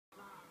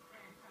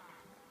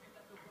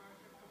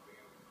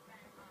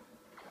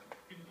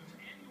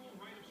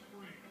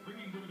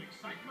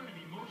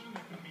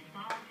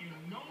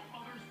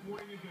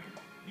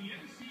beginner, the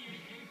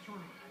NCAA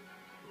tournament.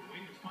 The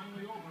wait is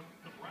finally over,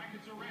 the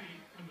brackets are ready,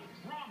 and the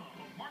drama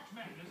of March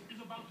Madness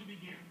is about to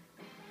begin.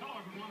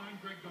 Hello everyone,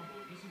 I'm Greg Gumbel,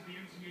 and this is the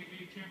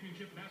NCAA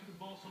Championship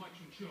Basketball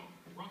Selection Show,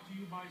 brought to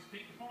you by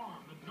State Farm,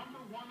 the #1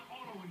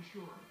 auto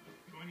insurer.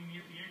 Joining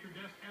me at the anchor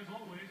desk, as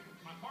always,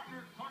 my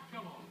partner, Clark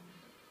Kellogg.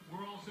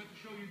 We're all set to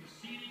show you the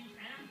seedings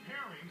and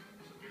pairings,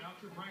 so get out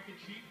your bracket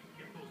sheet,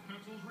 get those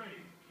pencils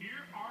ready.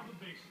 Here are the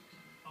basics.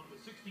 Of the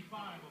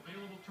 65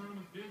 available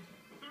tournament bids,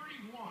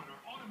 31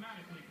 are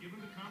automatically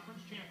given to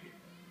conference champions.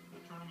 The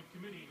tournament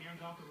committee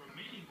hands out the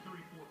remaining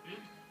 34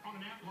 bids on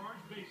an at-large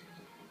basis.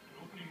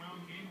 An opening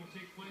round game will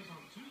take place on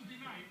Tuesday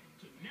night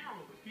to narrow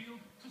the field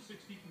to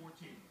 64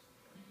 teams.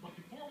 But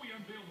before we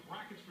unveil the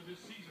brackets for this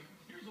season,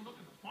 here's a look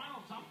at the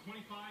final top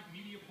 25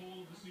 media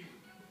poll of the season.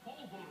 The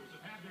poll voters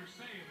have had their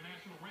say in the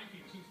national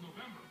rankings since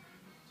November.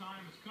 The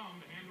time has come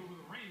to hand over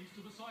the reins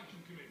to the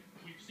selection committee.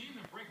 We've seen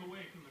them break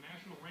away from the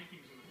national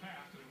rankings in the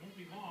past, and it won't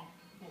be long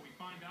before we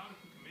find out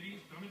if the committee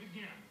has done it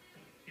again.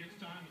 It's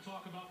time to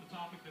talk about the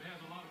topic that has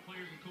a lot of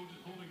players and coaches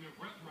holding their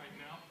breath right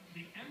now,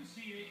 the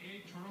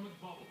NCAA tournament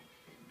bubble.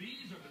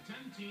 These are the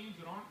 10 teams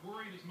that aren't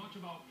worried as much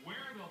about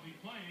where they'll be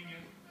playing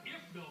as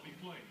if they'll be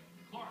playing.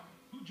 Clark,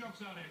 who jumps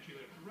out at you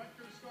there? The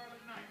Rutgers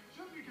Scarlet Knights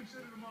should be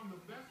considered among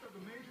the best of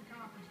the major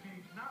conference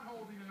teams not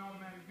holding an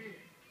automatic bid.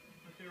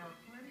 But there are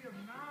plenty of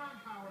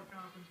non-power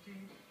conference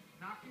teams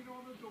knocking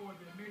on the door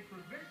that may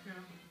prevent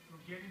them from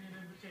getting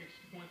an invitation.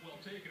 Point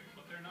well taken,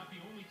 but they're not the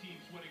only team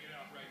sweating it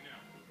out right now.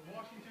 The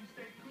Washington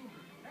State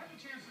Cougars had the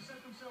chance to set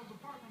themselves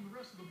apart from the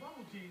rest of the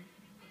bubble team,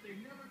 but they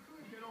never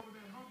could get over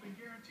that hump and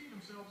guarantee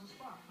themselves a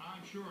spot.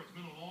 I'm sure it's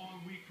been a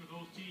long week for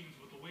those teams,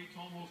 but the wait's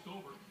almost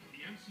over.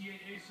 The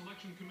NCAA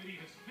Selection Committee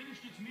has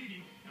finished its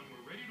meeting, and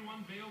we're ready to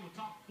unveil the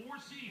top 4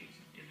 seeds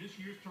in this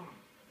year's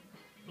tournament.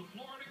 The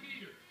Florida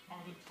Gators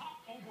are the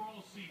top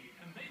overall seed,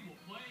 and they will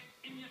play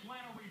in the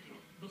Atlanta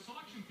Regional. The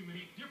Selection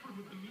Committee differed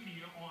with the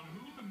media on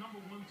who the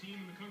 #1 team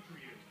in the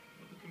country is,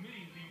 but the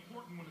committee is the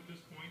important one at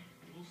this point,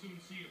 and we'll soon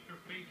see if their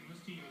faith in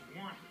this team is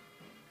warranted.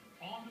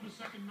 On to the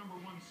second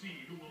 #1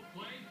 seed, who will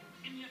play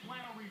in the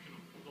Atlanta Regional.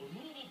 The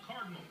Louisville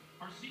Cardinals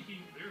are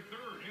seeking their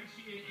 3rd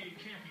NCAA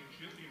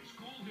championship in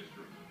school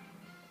history.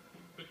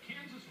 The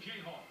Kansas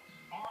Jayhawks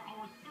are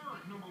our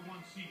 3rd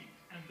 #1 seed,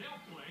 and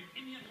they'll play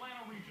in the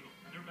Atlanta Regional.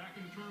 They're back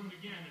in the tournament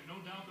again, and no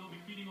doubt they'll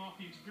be feeding off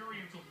the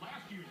experience of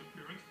last year's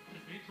appearance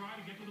as they try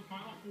to get to the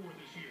Final Four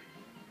this year.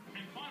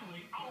 And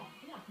finally, our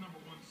 4th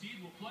 #1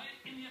 seed will play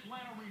in the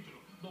Atlanta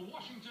Regional. The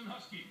Washington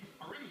Huskies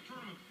are in the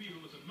tournament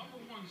field as a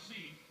 #1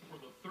 seed for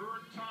the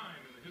 3rd time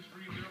in the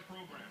history of their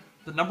program.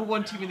 The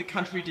 #1 team in the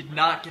country did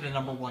not get a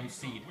 #1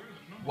 seed.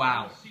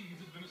 Wow. Seeds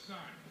have been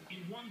assigned.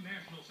 In one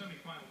national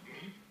semifinal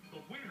game,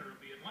 the winner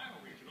of the Atlanta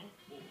Regional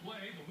will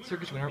play the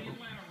winner of the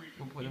Atlanta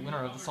Regional. Will play the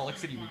winner of the Salt Lake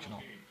City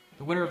Regional.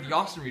 The winner of the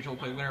Austin Regional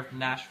will play the winner of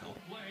Nashville.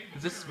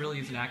 Because this really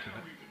isn't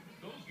accurate.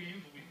 Those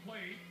games will be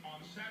played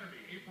on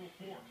Saturday, April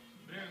 4th.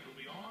 Then we'll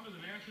be on to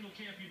the national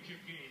championship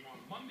game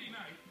on Monday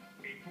night,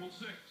 April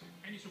 6th.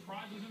 Any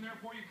surprises in there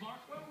for you,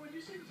 Clark? Well, when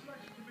you see the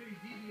selection committee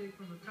deviate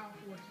from the top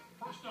 4 teams.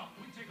 First up,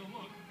 we take a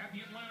look at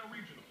the Atlanta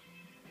Regional.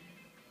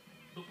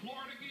 The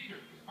Florida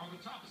Gators are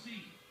the top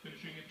seed,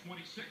 finishing at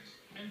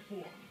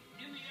 26-4.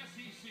 In the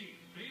SEC,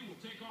 they will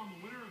take on the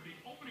winner of the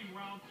opening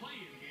round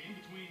play-in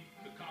game between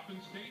the Coppin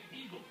State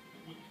Eagles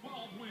with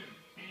 12 wins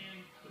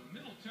and the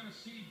Middle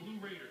Tennessee Blue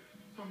Raiders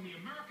from the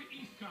America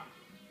East Conference.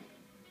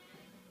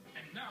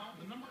 And now,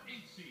 the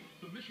 #8 seed,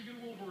 the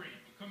Michigan Wolverines,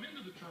 come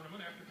into the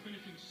tournament after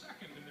finishing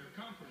 2nd in their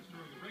conference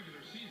during the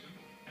regular season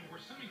and were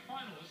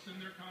semifinalists in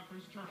their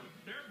conference tournament.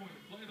 They're going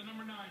to play the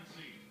 #9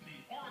 seed,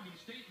 the Oregon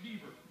State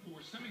Beaver, who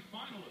were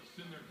semifinalists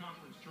in their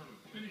conference tournament,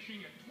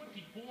 finishing at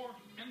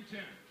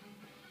 24-10.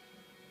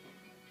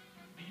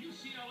 The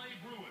UCLA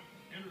Bruins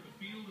enter the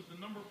field as the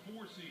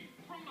 #4 seed.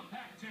 From the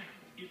Pac-10,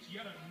 it's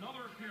yet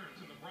another appearance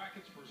in the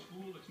brackets for a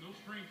school that's no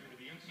stranger to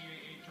the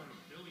NCAA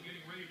tournament. They'll be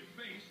getting ready to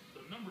face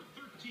the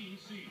 #13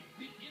 seed.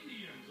 The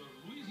Indians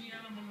of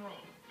Louisiana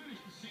Monroe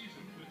finished the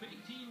season with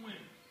 18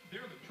 wins.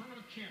 They're the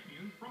tournament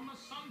champions from the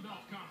Sun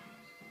Belt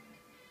Conference.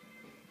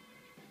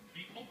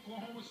 The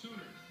Oklahoma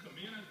Sooners come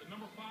in as the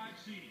 #5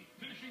 seed,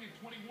 finishing at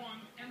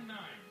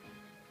 21-9.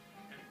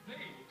 And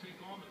they will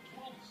take on the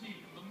 12th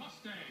seed, the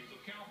Mustangs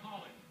of Cal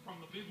Poly, from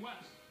the Big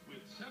West,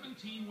 with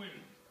 17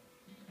 wins.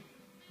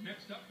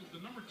 Next up is the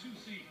 #2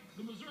 seed.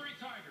 The Missouri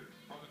Tigers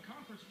are the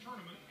conference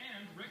tournament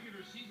and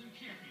regular season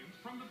champions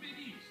from the Big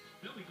East.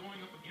 They'll be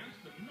going up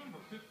against the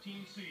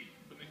 #15 seed,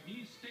 the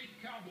McNeese State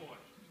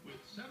Cowboys,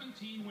 with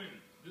 17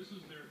 wins. This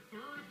is their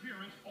 3rd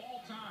appearance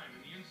all time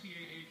in the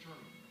NCAA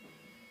tournament.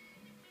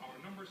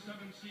 Our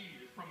 #7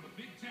 seed is from the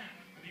Big Ten.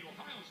 The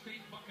Ohio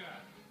State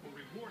Buckeyes were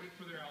rewarded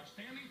for their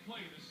outstanding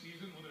play this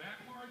season with an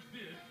at-large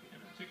bid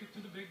and a ticket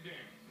to the Big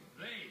Dance.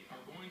 They are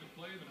going to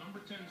play the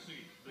 #10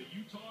 seed, the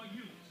Utah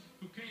Utes,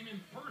 who came in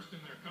 1st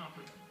in their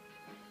conference.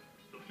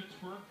 The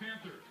Pittsburgh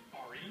Panthers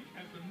are in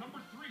as the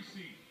 #3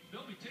 seed.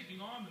 They'll be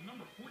taking on the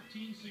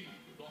 #14 seed,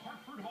 the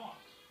Hartford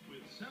Hawks,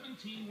 with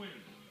 17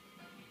 wins.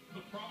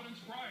 The Providence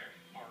Friars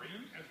are are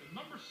in as the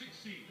number 6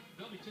 seed.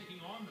 They'll be taking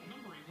on the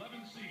number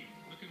 11 seed,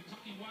 the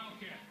Kentucky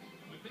Wildcats,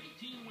 with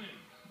 18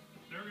 wins.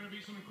 There are going to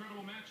be some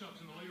incredible matchups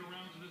in the later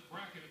rounds of this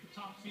bracket. If the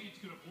top seeds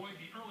could avoid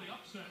the early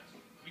upsets,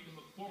 we can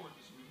look forward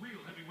to some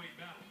real heavyweight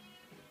battles.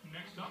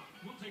 Next up,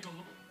 we'll take a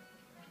look.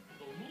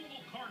 The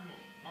Louisville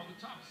Cardinals are the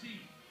top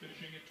seed,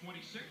 finishing at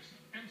 26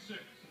 and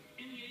 6.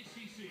 In the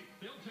ACC,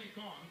 they'll take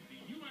on the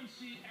UNC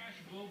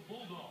Asheville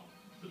Bulldogs,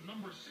 the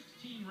number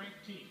 16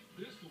 ranked team.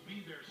 This will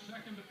be their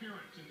second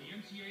appearance in the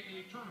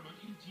NCAA tournament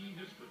in team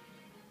history.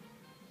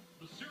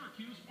 The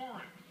Syracuse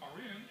Orange are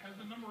in as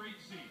the number 8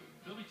 seed.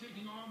 They'll be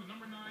taking on the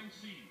number 9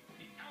 seed,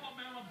 the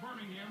Alabama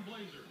Birmingham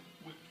Blazers,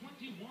 with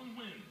 21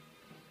 wins.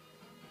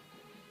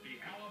 The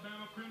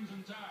Alabama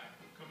Crimson Tide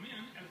come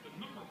in as the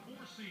number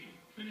 4 seed,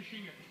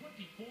 finishing at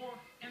 24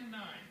 and 9.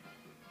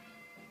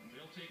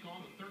 They'll take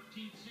on the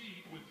 13th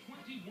seed with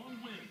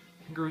 21 wins.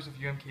 Kangaroos of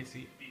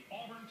UMKC. The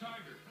Auburn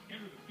Tigers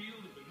enter the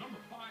field as the number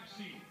 5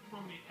 seed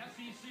from the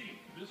SEC.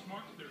 This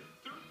marks their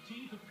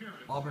 13th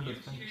appearance Auburn in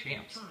the defending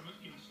NCAA champs. tournament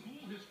in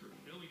school history.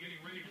 They'll be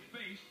getting ready to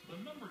face the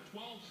number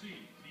 12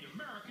 seed, the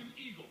American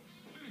Eagles.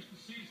 Finished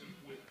the season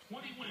with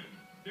 20 wins.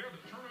 They're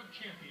the tournament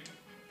champion.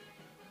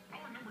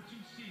 Our number 2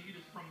 seed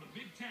is from the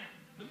Big Ten.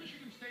 The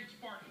Michigan State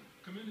Spartans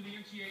come into the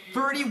NCAA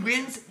 30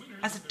 wins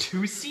as a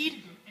 2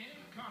 seed?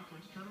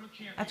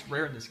 That's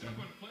rare in this game.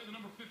 They're going to play the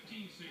number 15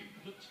 seed,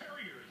 the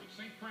Terriers of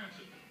St.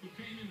 Francis, who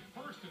came in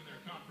first in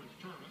their conference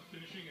tournament,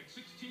 finishing at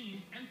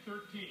 16 and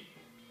 13.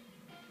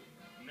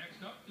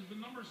 Next up is the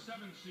number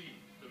 7 seed,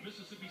 the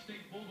Mississippi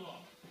State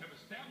Bulldogs, have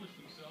established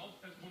themselves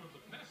as one of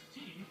the best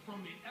teams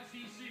from the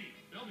SEC.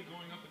 They'll be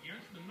going up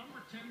against the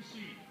number 10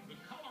 seed, the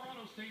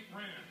Colorado State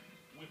Rams,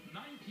 with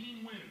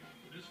 19 wins.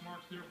 This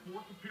marks their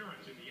 4th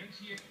appearance in the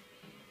NCAA.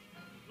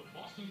 The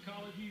Boston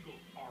College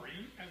Eagles are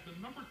in as the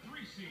number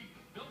 3 seed.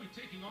 They'll be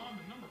taking on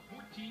the number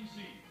 14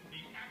 seed,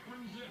 the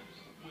Akron Zips,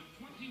 with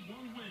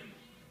 21 wins.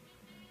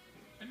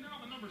 And now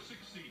the number 6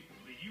 seed,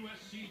 the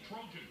USC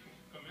Trojans,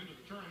 come into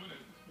the tournament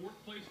as the 4th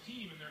place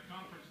team in their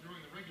conference during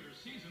the regular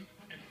season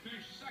and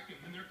finish 2nd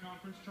in their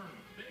conference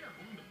tournament. They are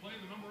going to play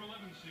the number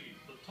 11 seed,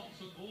 the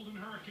Tulsa Golden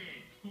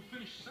Hurricane, who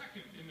finished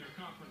 2nd in their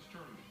conference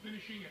tournament,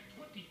 finishing at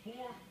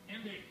 24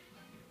 and 8.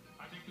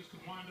 I think this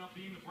could wind up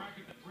being the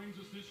bracket that brings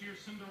us this year's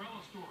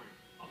Cinderella story.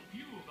 A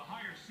few of the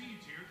higher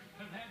seeds here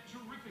have had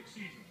terrific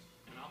seasons,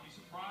 and I'll be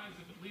surprised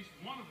if at least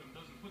one of them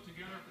doesn't put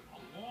together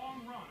a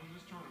long run in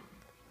this tournament.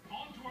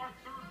 On to our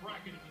 3rd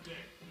bracket of the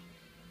day.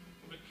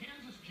 The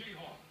Kansas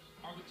Jayhawks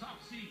are the top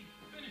seed,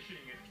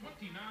 finishing at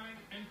 29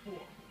 and 4.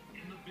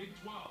 In the Big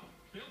 12,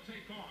 they'll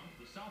take on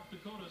the South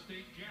Dakota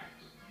State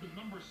Jacks, the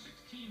number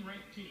 16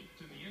 ranked team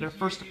in the NCAA Their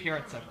first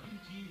appearance ever. in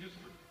team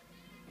history.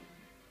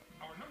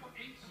 Our number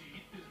 8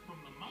 seed is from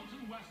the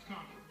Mountain West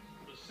Conference.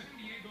 The San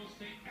Diego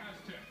State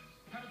Aztecs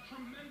had a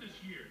tremendous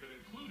year that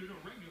included a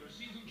regular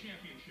season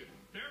championship.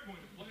 They're going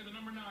to play the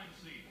number 9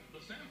 seed,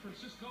 the San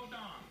Francisco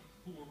Dons,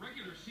 who were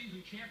regular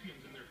season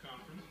champions in their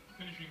conference,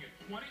 finishing at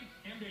 20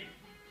 and 8.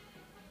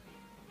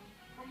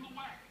 From the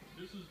WAC,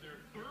 this is their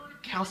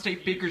 3rd. Cal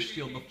State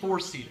Bakersfield, the 4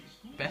 seed.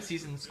 Best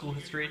season in school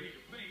history.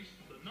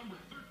 The number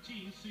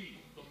 13 seed,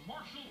 the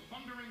Marshall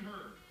Thundering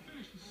Herd,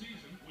 finished the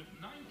season with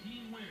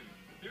 19 wins.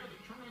 They're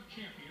the tournament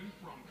champions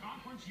from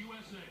Conference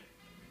USA.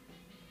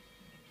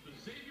 The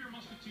Xavier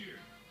Musketeers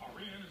are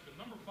in as the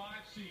number 5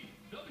 seed.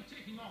 They'll be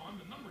taking on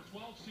the number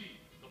 12 seed,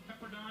 the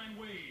Pepperdine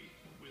Wave,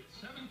 with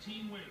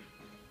 17 wins.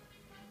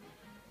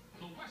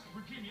 The West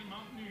Virginia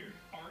Mountaineers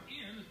are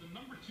in as the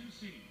number 2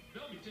 seed.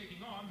 They'll be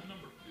taking on the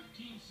number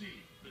 15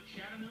 seed, the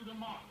Chattanooga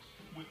Mocs,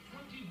 with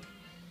 20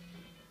 wins.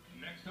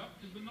 Next up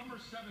is the number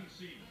 7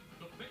 seed.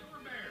 The Baylor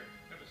Bears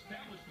have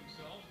established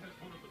themselves as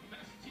one of the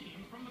best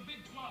teams from the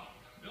Big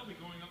 12. They'll be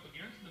going up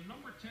against the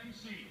number 10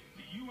 seed,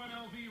 the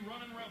UNLV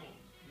Runnin' Rebels,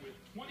 with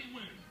 20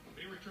 wins.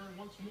 They return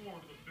once more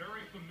to the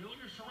very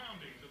familiar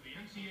surroundings of the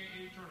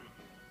NCAA tournament.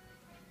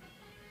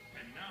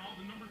 And now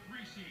the number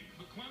 3 seed,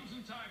 the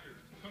Clemson Tigers,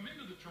 come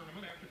into the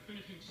tournament after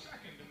finishing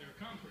 2nd in their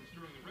conference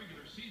during the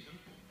regular season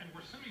and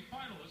were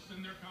semifinalists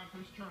in their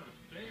conference tournament.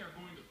 They are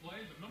going to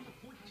play the number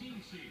 14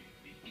 seed,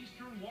 the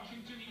Eastern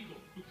Washington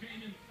Eagles, who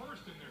came in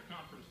 1st in their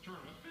conference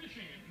tournament,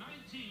 finishing at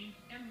 19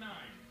 and 9.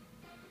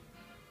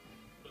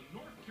 The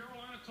North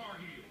Carolina Tar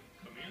Heels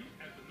come in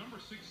as the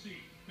number 6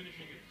 seed,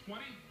 finishing at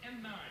 20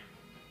 and 9.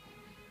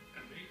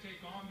 And they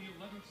take on the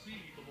 11th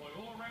seed, the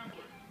Loyola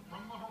Ramblers.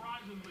 From the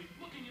Horizon League,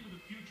 looking into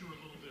the future a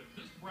little bit,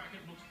 this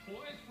bracket looks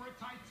poised for a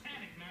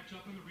titanic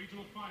matchup in the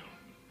regional final.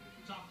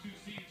 If the top 2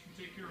 seeds can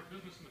take care of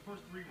business in the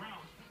first 3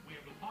 rounds, we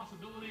have the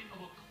possibility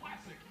of a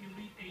classic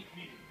Elite 8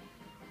 meeting.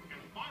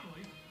 And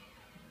finally,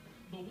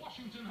 the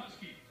Washington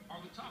Huskies are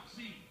the top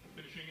seed,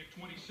 finishing at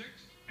 26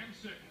 and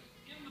 6.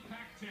 In the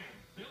Pac-10,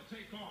 they'll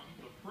take on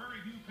the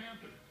Prairie View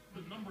Panthers,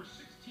 the number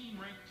 16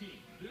 ranked team.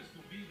 This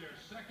will be their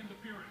 2nd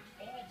appearance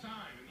all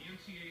time in the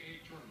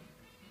NCAA tournament.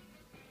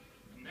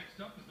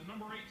 Next up is the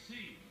number 8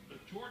 seed, the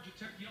Georgia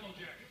Tech Yellow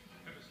Jackets,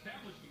 have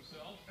established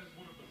themselves as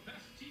one of the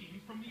best teams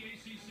from the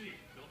ACC.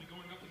 They'll be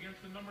going up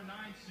against the number 9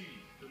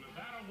 seed, the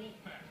Nevada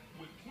Wolfpack,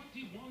 with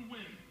 21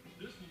 wins.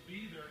 This will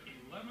be their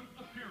 11th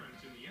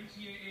appearance in the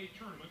NCAA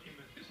tournament in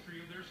the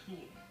history of their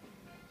school.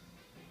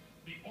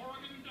 The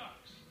Oregon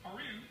Ducks are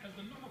in as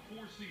the number 4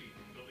 seed.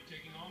 They'll be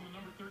taking on the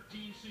number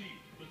 13 seed,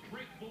 the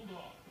Drake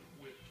Bulldogs,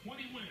 with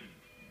 20 wins.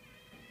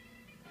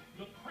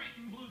 The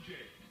Creighton Blue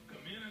Jays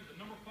come in as the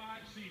number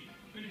 5 seed,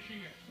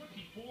 finishing at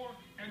 24-7.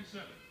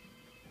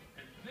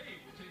 And they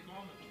will take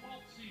on the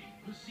 12th seed,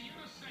 the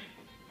Siena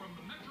Saints, from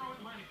the Metro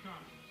Atlantic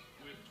Conference,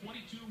 with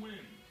 22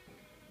 wins.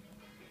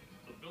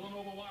 The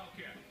Villanova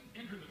Wildcats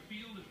enter the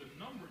field as the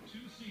number 2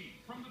 seed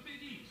from the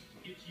Big East.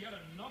 It's yet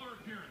another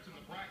appearance in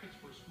the brackets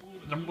for a school.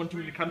 Number 1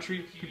 team in the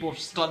country. People are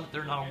stunned that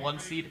they're not a 1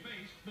 seed.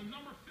 The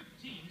number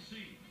 15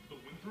 seed, the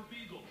Winthrop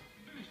Eagles,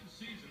 finished the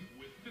season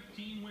with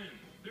 15 wins.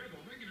 They're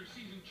the regular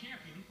season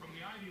champion from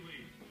the Ivy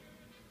League.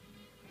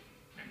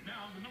 And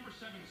now the number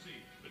 7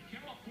 seed, the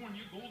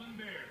California Golden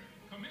Bears,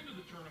 come into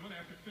the tournament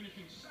after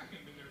finishing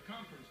second in their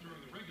conference during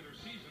the regular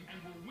season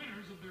and were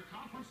winners of their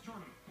conference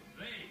tournament.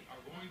 They are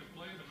going to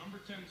play the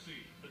number 10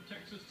 seed, the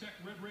Texas Tech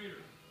Red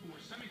Raiders, who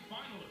were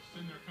semifinalists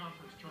in their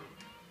conference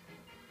tournament.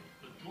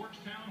 The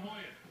Georgetown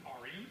Hoyas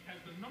are in as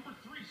the number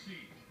 3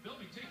 seed. They'll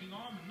be taking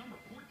on the number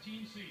 14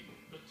 seed,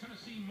 the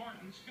Tennessee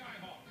Martin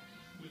Skyhawks,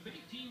 with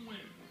 18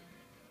 wins.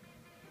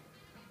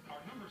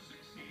 Our number 6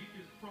 seed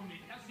is from the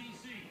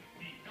SEC.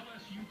 The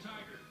LSU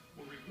Tigers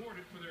were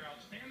rewarded for their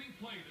outstanding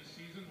play this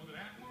season with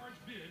an at-large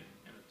bid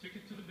and a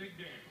ticket to the Big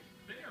Dance.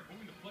 They are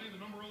going to play the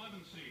number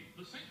 11 seed,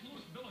 the St.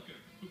 Louis Billikens,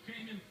 who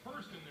came in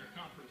first in their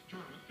conference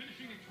tournament,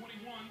 finishing at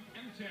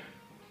 21-10.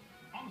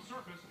 On the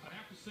surface, I'd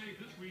have to say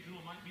this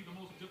regional might be the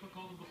most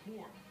difficult of the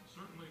 4.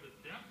 Certainly the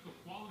depth of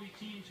quality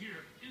teams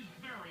here is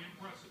very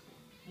impressive.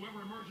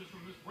 Whoever emerges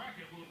from this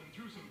bracket will have been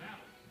through some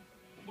battles.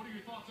 What are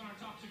your thoughts on our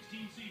top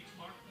 16 seeds,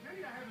 Clark?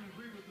 Maybe I haven't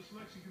agreed with the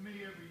selection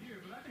committee every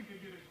year, but I think they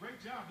did a great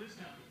job this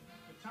time.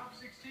 The top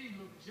 16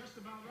 look just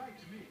about right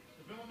to me.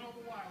 The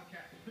Villanova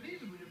Wildcats could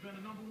easily have been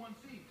a number 1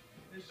 seed.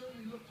 They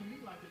certainly look to me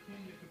like a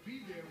team that could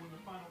be there when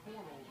the Final Four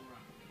rolls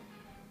around.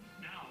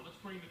 Now, let's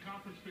bring the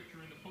conference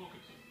picture into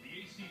focus. The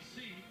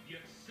ACC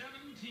gets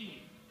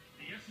 17.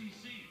 The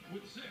SEC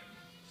with 6.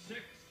 6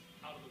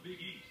 out of the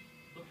Big East.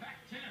 The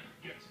Pac-10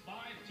 gets 5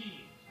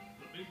 teams.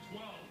 The Big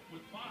 12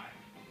 with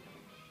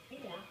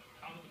 5. 4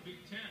 out of the Big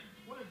 10.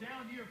 What a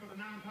down year for the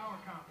non-power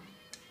conference.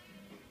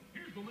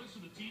 Here's the list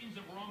of the teams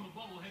that were on the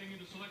bubble heading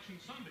into Selection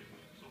Sunday.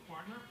 So,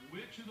 partner,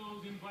 which of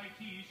those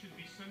invitees should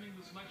be sending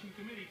the selection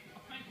committee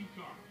a thank you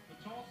card?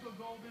 The Tulsa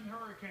Golden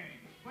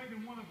Hurricanes played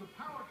in one of the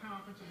power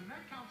conferences, and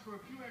that counts for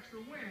a few extra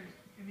wins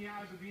in the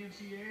eyes of the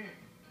NCAA,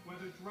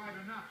 whether it's right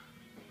or not.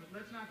 But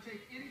let's not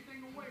take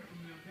anything away from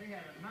them. They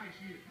had a nice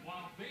year.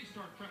 While they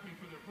start prepping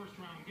for their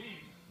first-round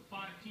games, the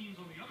 5 teams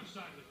on the other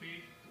side of the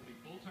page will be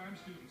full-time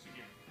students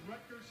again.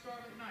 Rutgers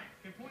Scarlet Knights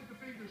can point the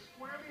finger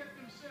squarely at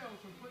themselves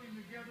for putting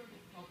together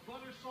a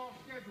butter-soft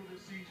schedule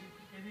this season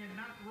and then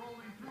not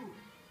rolling through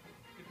it.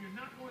 If you're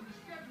not going to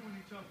schedule any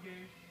tough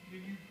games,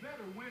 then you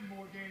better win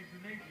more games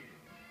than they did.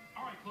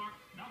 All right, Clark,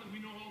 now that we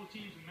know all the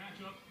teams and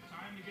matchups,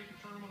 time to get the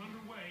tournament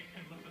underway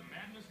and let the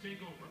madness take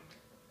over.